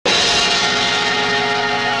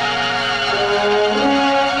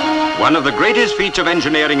One of the greatest feats of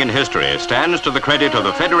engineering in history stands to the credit of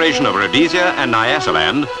the Federation of Rhodesia and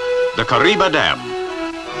Nyasaland, the Kariba Dam.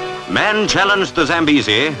 Man challenged the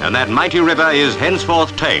Zambesi, and that mighty river is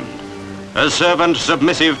henceforth tamed, a servant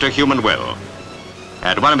submissive to human will.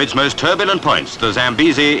 At one of its most turbulent points, the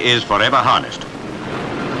Zambesi is forever harnessed.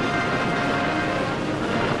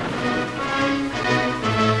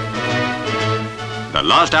 The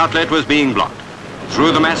last outlet was being blocked.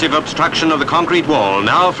 Through the massive obstruction of the concrete wall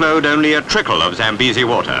now flowed only a trickle of Zambesi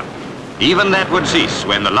water. Even that would cease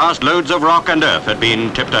when the last loads of rock and earth had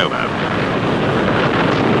been tipped over.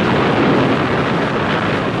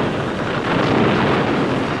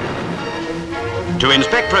 To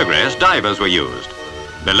inspect progress, divers were used.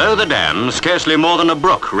 Below the dam, scarcely more than a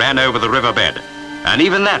brook ran over the riverbed, and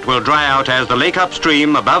even that will dry out as the lake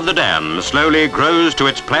upstream above the dam slowly grows to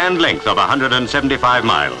its planned length of 175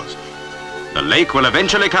 miles. The lake will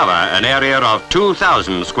eventually cover an area of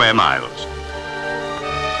 2,000 square miles.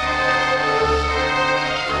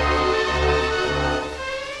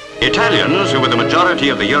 Italians, who were the majority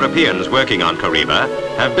of the Europeans working on Kariba,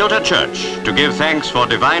 have built a church to give thanks for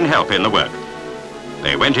divine help in the work.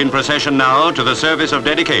 They went in procession now to the service of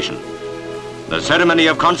dedication. The ceremony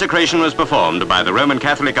of consecration was performed by the Roman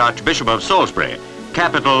Catholic Archbishop of Salisbury,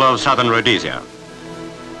 capital of southern Rhodesia.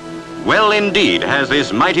 Well indeed has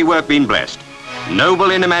this mighty work been blessed, noble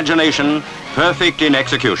in imagination, perfect in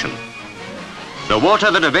execution. The water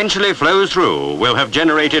that eventually flows through will have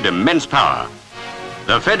generated immense power.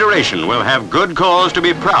 The Federation will have good cause to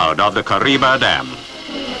be proud of the Kariba Dam.